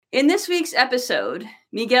In this week's episode,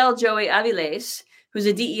 Miguel Joey Aviles, who's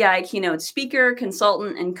a DEI keynote speaker,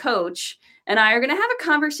 consultant, and coach, and I are going to have a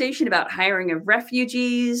conversation about hiring of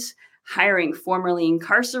refugees, hiring formerly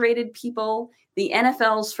incarcerated people, the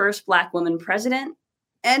NFL's first Black woman president,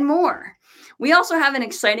 and more. We also have an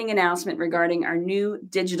exciting announcement regarding our new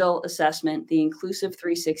digital assessment, the Inclusive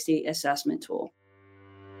 360 assessment tool.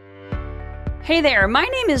 Hey there, my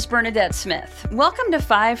name is Bernadette Smith. Welcome to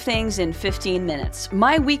 5 Things in 15 Minutes,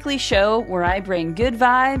 my weekly show where I bring good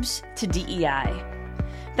vibes to DEI.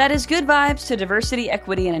 That is good vibes to diversity,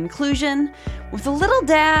 equity, and inclusion with a little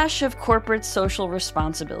dash of corporate social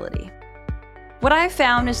responsibility. What I've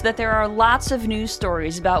found is that there are lots of news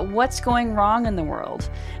stories about what's going wrong in the world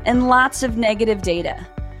and lots of negative data.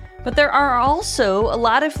 But there are also a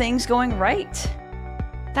lot of things going right.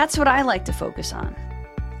 That's what I like to focus on.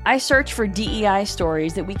 I search for DEI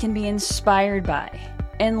stories that we can be inspired by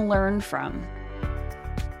and learn from.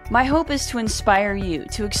 My hope is to inspire you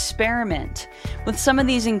to experiment with some of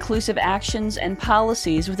these inclusive actions and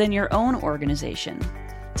policies within your own organization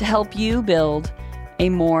to help you build a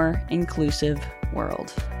more inclusive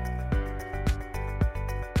world.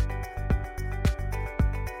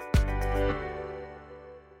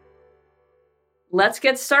 Let's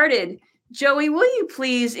get started. Joey, will you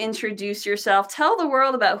please introduce yourself? Tell the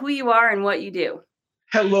world about who you are and what you do.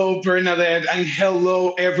 Hello, Bernadette, and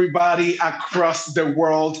hello, everybody across the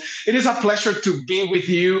world. It is a pleasure to be with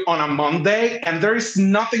you on a Monday, and there is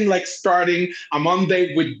nothing like starting a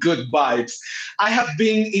Monday with good vibes. I have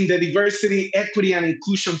been in the diversity, equity, and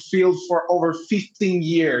inclusion field for over 15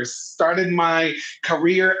 years. Started my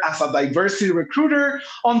career as a diversity recruiter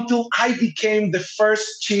until I became the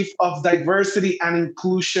first chief of diversity and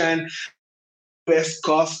inclusion West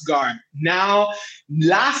Coast Guard. Now,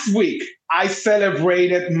 last week, I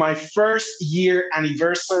celebrated my first year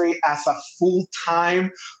anniversary as a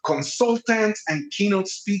full-time consultant and keynote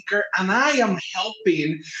speaker, and I am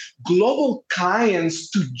helping global clients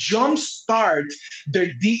to jumpstart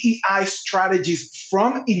their DEI strategies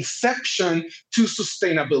from inception to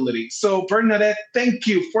sustainability. So, Bernadette, thank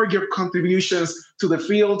you for your contributions to the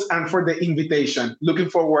field and for the invitation. Looking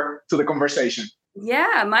forward to the conversation.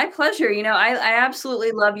 Yeah, my pleasure. I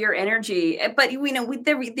absolutely love your energy. But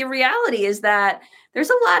the reality is that there's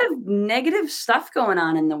a lot of negative stuff going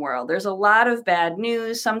on in the world. There's a lot of bad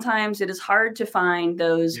news. Sometimes it is hard to find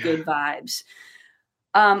those good vibes.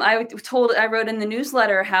 I wrote in the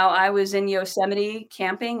newsletter how I was in Yosemite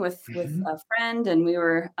camping with a friend, and we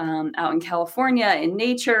were out in California in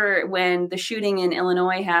nature when the shooting in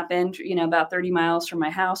Illinois happened, about 30 miles from my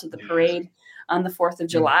house at the parade on the 4th of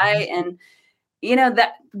July. And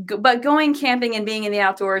but going camping and being in the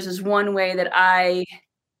outdoors is one way that I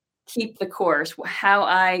keep the course, how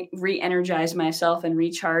I re-energize myself and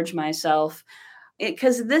recharge myself.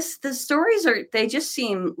 Because the stories they just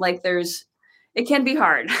seem like it can be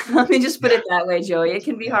hard. Let me just put it that way, Joey. It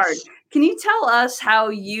can be hard. Can you tell us how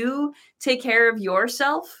you take care of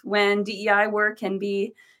yourself when DEI work can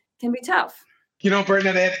be tough?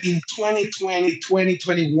 Bernadette, in 2020,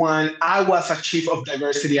 2021, I was a chief of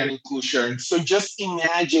diversity and inclusion. So just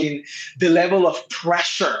imagine the level of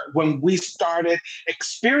pressure when we started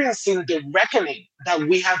experiencing the reckoning that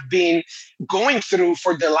we have been going through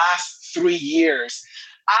for the last 3 years.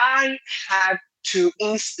 I had to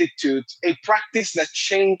institute a practice that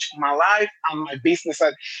changed my life and my business.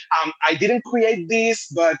 I didn't create this,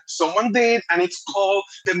 but someone did, and it's called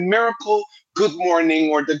the Miracle Good Morning,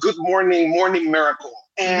 or the Good Morning Miracle.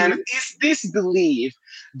 And it's this belief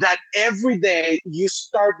that every day you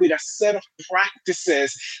start with a set of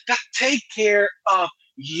practices that take care of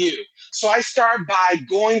you. So I start by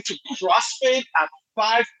going to CrossFit at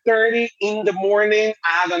 5:30 in the morning.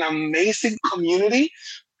 I have an amazing community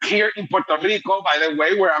here in Puerto Rico, by the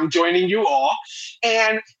way, where I'm joining you all.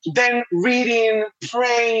 And then reading,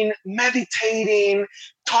 praying, meditating,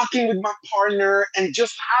 talking with my partner, and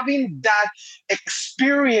just having that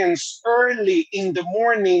experience early in the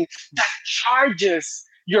morning that charges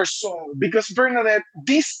your soul. Because, Bernadette,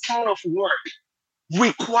 this kind of work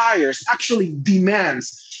actually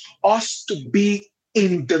demands us to be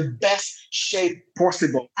in the best shape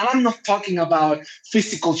possible. And I'm not talking about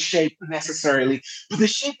physical shape necessarily, but the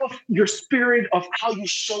shape of your spirit, of how you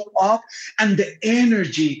show up, and the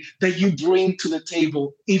energy that you bring to the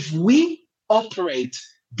table. If we operate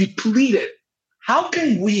depleted, how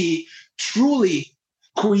can we truly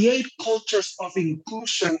create cultures of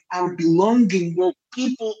inclusion and belonging where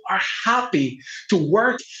people are happy to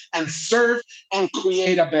work and serve and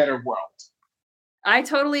create a better world? I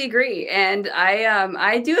totally agree. And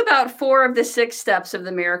I do about 4 of the 6 steps of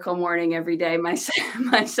the miracle morning every day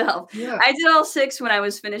myself. Yeah, I did all 6 when I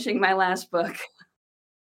was finishing my last book.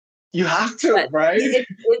 you have to, But right?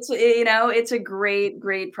 it's a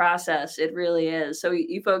great process. It really is. So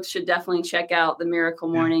you folks should definitely check out the Miracle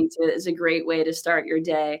Yeah. Morning. Is a great way to start your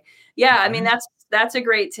day. Yeah, I mean Mhm. that's a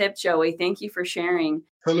great tip, Joey. Thank you for sharing.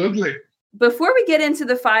 Absolutely. Before we get into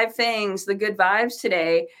the 5 things, the good vibes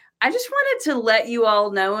today, I just wanted to let you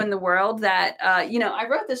all know in the world that, I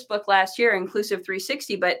wrote this book last year, Inclusive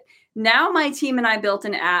 360, but now my team and I built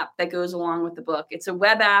an app that goes along with the book. It's a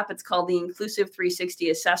web app. It's called the Inclusive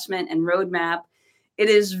 360 Assessment and Roadmap. It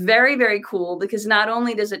is very, very cool because not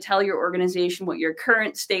only does it tell your organization what your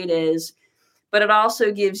current state is, but it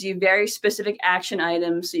also gives you very specific action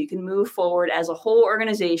items so you can move forward as a whole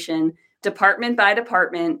organization, department by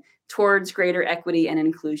department, towards greater equity and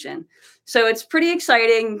inclusion. So it's pretty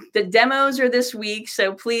exciting. The demos are this week,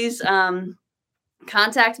 so please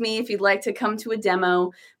contact me if you'd like to come to a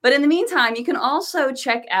demo. But in the meantime, you can also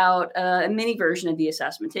check out a mini version of the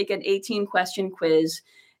assessment. Take an 18-question quiz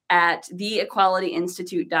at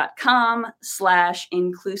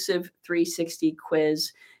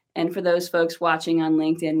theequalityinstitute.com/inclusive360quiz. And for those folks watching on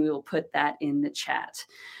LinkedIn, we will put that in the chat.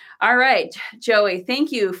 All right, Joey,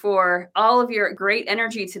 thank you for all of your great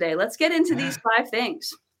energy today. Let's get into Yeah. these 5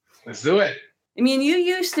 things. Let's do it. I mean, you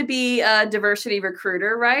used to be a diversity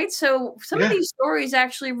recruiter, right? So some of Yeah. these stories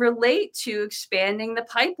actually relate to expanding the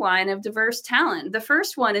pipeline of diverse talent. The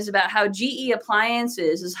first one is about how GE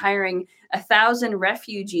Appliances is hiring 1,000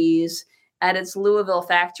 refugees at its Louisville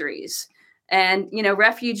factories. And,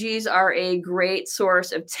 refugees are a great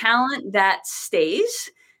source of talent that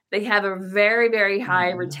stays. They have a very, very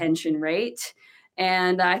high Mhm. retention rate.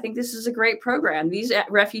 And I think this is a great program. These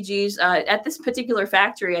refugees at this particular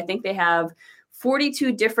factory, I think they have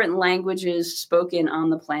 42 different languages spoken on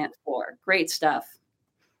the plant floor. Great stuff.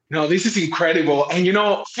 No, this is incredible. And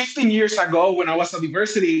 15 years ago when I was at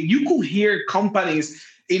university, you could hear companies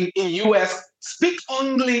in US speak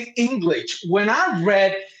only English. When I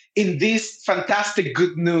read in this fantastic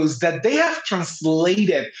good news that they have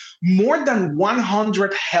translated more than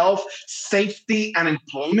 100 health, safety, and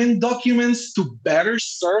employment documents to better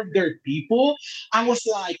serve their people, I was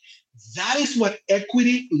like, that is what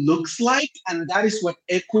equity looks like, and that is what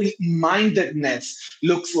equity mindedness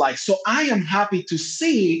looks like. So I am happy to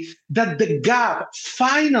see that the gap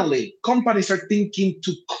finally companies are thinking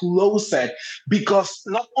to close it because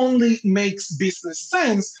not only makes business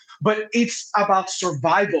sense, but it's about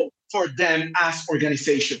survival for them as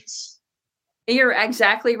organizations. You're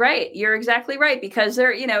exactly right. You're exactly right because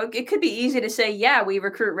it could be easy to say, yeah, we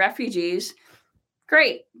recruit refugees.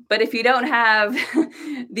 Great. But if you don't have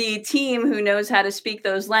the team who knows how to speak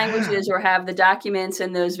those Yeah. languages or have the documents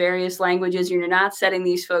in those various languages, you're not setting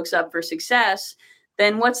these folks up for success,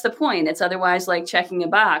 then what's the point? It's otherwise like checking a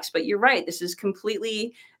box. But you're right. This is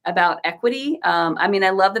completely about equity. I mean, I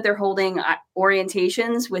love that they're holding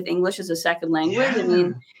orientations with English as a second language. I Yeah.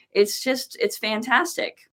 mean, it's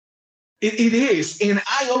fantastic. It is. And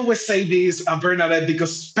I always say this, Bernadette,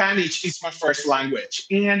 because Spanish is my first language.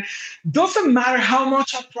 And doesn't matter how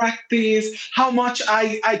much I practice, how much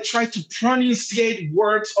I try to pronunciate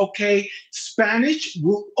words, okay, Spanish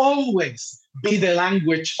will always be the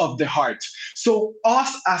language of the heart. So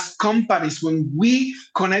us as companies, when we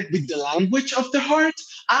connect with the language of the heart,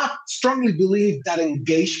 I strongly believe that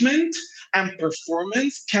engagement and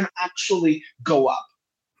performance can actually go up.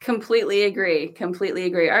 Completely agree. Completely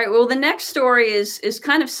agree. All right. Well, the next story is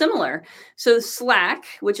kind of similar. So Slack,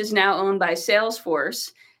 which is now owned by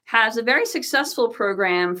Salesforce, has a very successful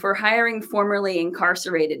program for hiring formerly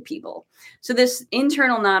incarcerated people. So this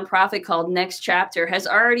internal nonprofit called Next Chapter has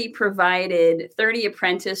already provided 30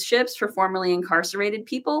 apprenticeships for formerly incarcerated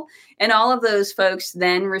people, and all of those folks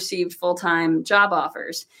then received full-time job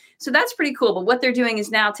offers. So that's pretty cool. But what they're doing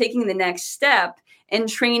is now taking the next step and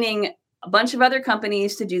training a bunch of other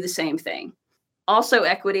companies to do the same thing. Also,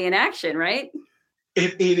 equity in action, right?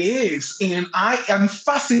 It is. And I am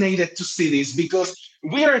fascinated to see this because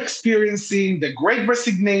we are experiencing the great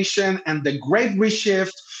resignation and the great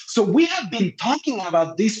reshift. So we have been talking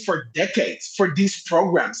about this for decades for these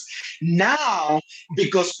programs. Now,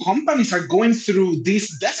 because companies are going through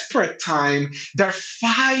this desperate time, they're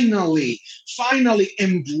finally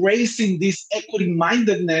embracing this equity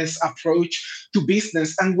mindedness approach to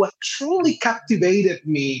business. And what truly captivated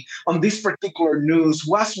me on this particular news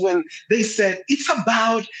was when they said it's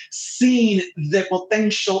about seeing the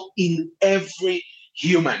potential in every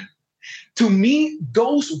human. To me,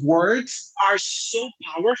 those words are so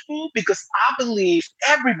powerful because I believe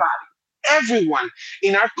everyone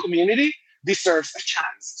in our community deserves a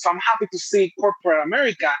chance. So I'm happy to see corporate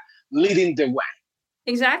America leading the way.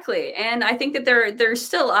 Exactly. And I think that there's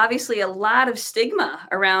still obviously a lot of stigma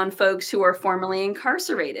around folks who are formerly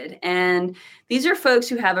incarcerated. And these are folks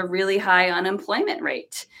who have a really high unemployment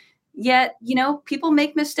rate. Yet, people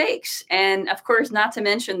make mistakes. And of course, not to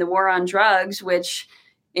mention the war on drugs, which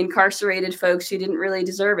incarcerated folks who didn't really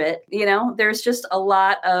deserve it. There's just a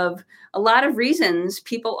lot of reasons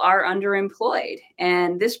people are underemployed.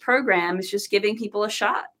 And this program is just giving people a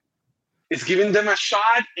shot. It's giving them a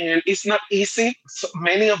shot, and it's not easy. So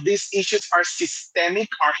many of these issues are systemic,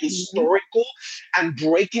 are historical, and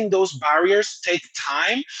breaking those barriers take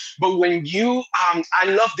time. But when I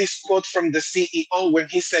love this quote from the CEO when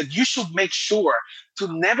he said, you should make sure to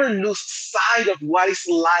never lose sight of what it's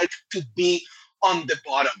like to be on the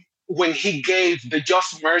bottom. When he gave the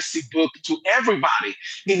Just Mercy book to everybody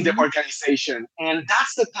in the organization. And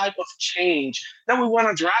that's the type of change that we want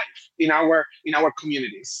to drive in our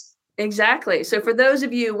communities. Exactly. So for those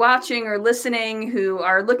of you watching or listening who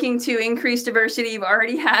are looking to increase diversity, you've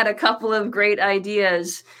already had a couple of great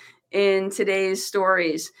ideas in today's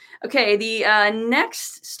stories. Okay, the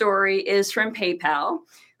next story is from PayPal,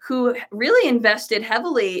 who really invested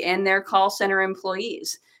heavily in their call center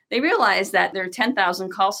employees. They realized that their 10,000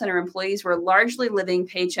 call center employees were largely living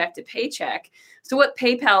paycheck to paycheck. So what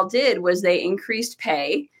PayPal did was they increased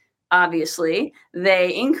pay, obviously.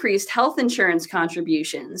 They increased health insurance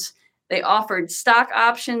contributions. They offered stock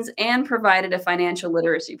options and provided a financial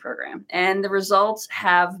literacy program. And the results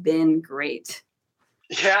have been great.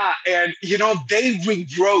 Yeah, and they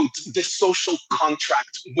rewrote the social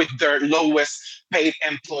contract with their lowest paid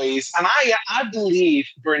employees. And I believe,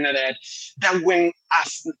 Bernadette, that when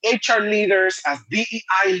as HR leaders, as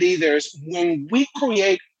DEI leaders, when we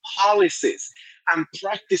create policies and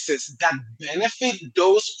practices that benefit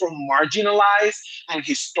those from marginalized and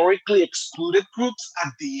historically excluded groups,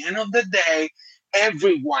 at the end of the day,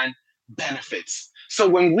 everyone benefits. So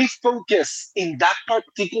when we focus in that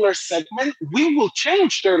particular segment, we will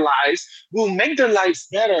change their lives, we'll make their lives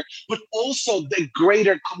better, but also the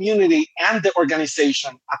greater community and the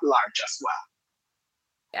organization at large as well.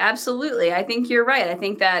 Absolutely. I think you're right. I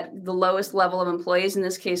think that the lowest level of employees, in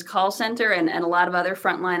this case, call center and a lot of other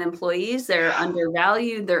frontline employees, they're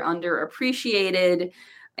undervalued, they're underappreciated,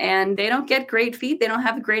 and they don't get great feed. They don't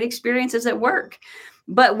have great experiences at work.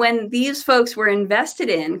 But when these folks were invested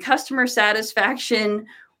in, customer satisfaction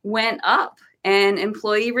went up and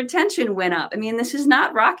employee retention went up. I mean, this is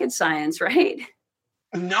not rocket science, right?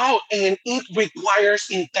 No, and it requires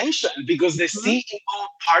intention because the CEO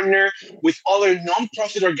partner with other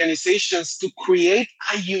nonprofit organizations to create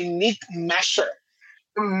a unique measure.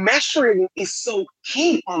 Measuring is so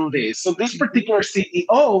key on this. So this particular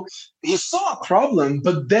CEO, he saw a problem,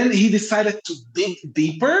 but then he decided to dig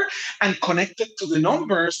deeper and connect it to the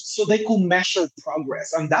numbers so they could measure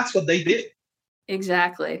progress. And that's what they did.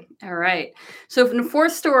 Exactly. All right. So the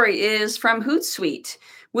fourth story is from Hootsuite,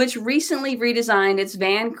 which recently redesigned its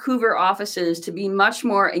Vancouver offices to be much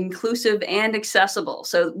more inclusive and accessible.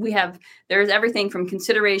 So there's everything from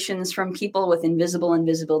considerations from people with invisible and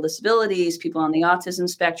visible disabilities, people on the autism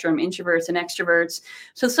spectrum, introverts and extroverts.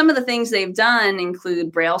 So some of the things they've done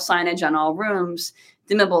include braille signage on all rooms,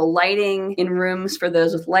 dimmable lighting in rooms for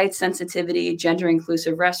those with light sensitivity, gender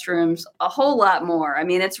inclusive restrooms, a whole lot more. I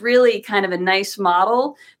mean, it's really kind of a nice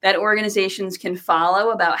model that organizations can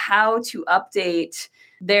follow about how to update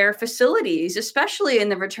their facilities, especially in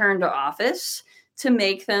the return to office, to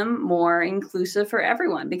make them more inclusive for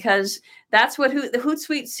everyone, because that's what the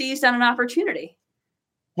Hootsuite seized on an opportunity.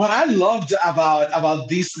 What I loved about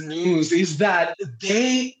this news is that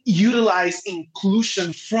they utilize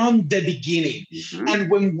inclusion from the beginning. And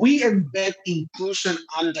when we embed inclusion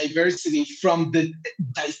and diversity from the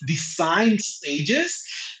design stages,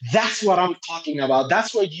 that's what I'm talking about.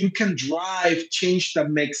 That's where you can drive change that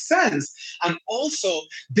makes sense. And also,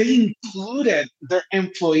 they included their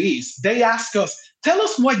employees. They ask us, tell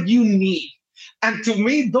us what you need. And to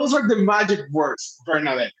me, those are the magic words,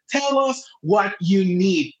 Bernadette. Tell us what you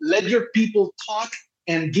need. Let your people talk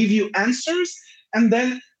and give you answers, and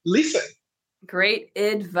then listen. Great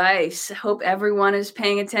advice. Hope everyone is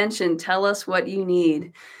paying attention. Tell us what you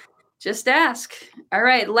need. Just ask. All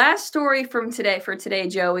right. Last story for today,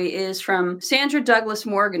 Joey, is from Sandra Douglas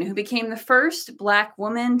Morgan, who became the first Black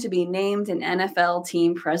woman to be named an NFL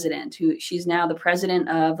team president. She's now the president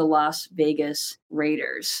of the Las Vegas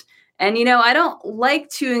Raiders. And, I don't like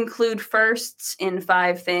to include firsts in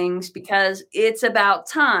 5 things because it's about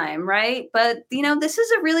time, right? But, this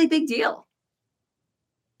is a really big deal.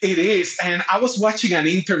 It is. And I was watching an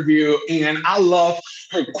interview and I love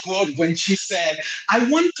her quote when she said, I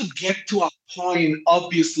want to get to a point,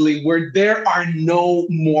 obviously, where there are no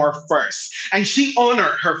more firsts. And she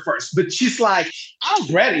honored her first, but she's like,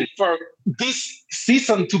 I'm ready for this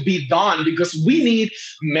season to be done because we need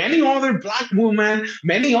many other Black women,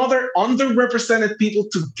 many other underrepresented people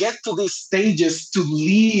to get to these stages to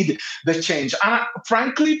lead the change. And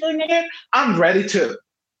frankly, Bernadette, I'm ready to.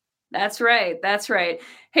 That's right. That's right.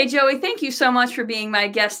 Hey, Joey, thank you so much for being my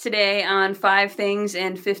guest today on 5 Things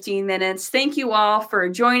in 15 Minutes. Thank you all for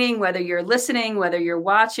joining, whether you're listening, whether you're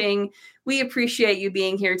watching. We appreciate you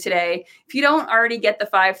being here today. If you don't already get the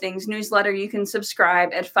 5 Things newsletter, you can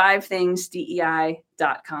subscribe at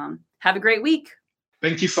 5thingsdei.com. Have a great week.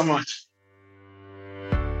 Thank you so much.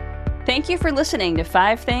 Thank you for listening to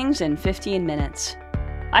 5 Things in 15 Minutes.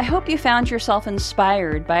 I hope you found yourself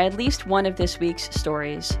inspired by at least one of this week's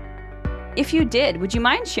stories. If you did, would you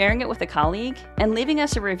mind sharing it with a colleague and leaving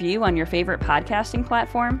us a review on your favorite podcasting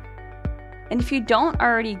platform? And if you don't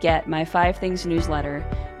already get my 5 Things newsletter,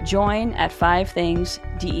 join at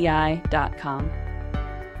 5thingsdei.com.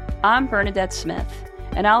 I'm Bernadette Smith,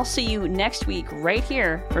 and I'll see you next week right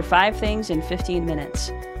here for 5 Things in 15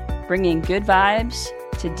 Minutes, bringing good vibes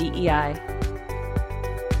to DEI.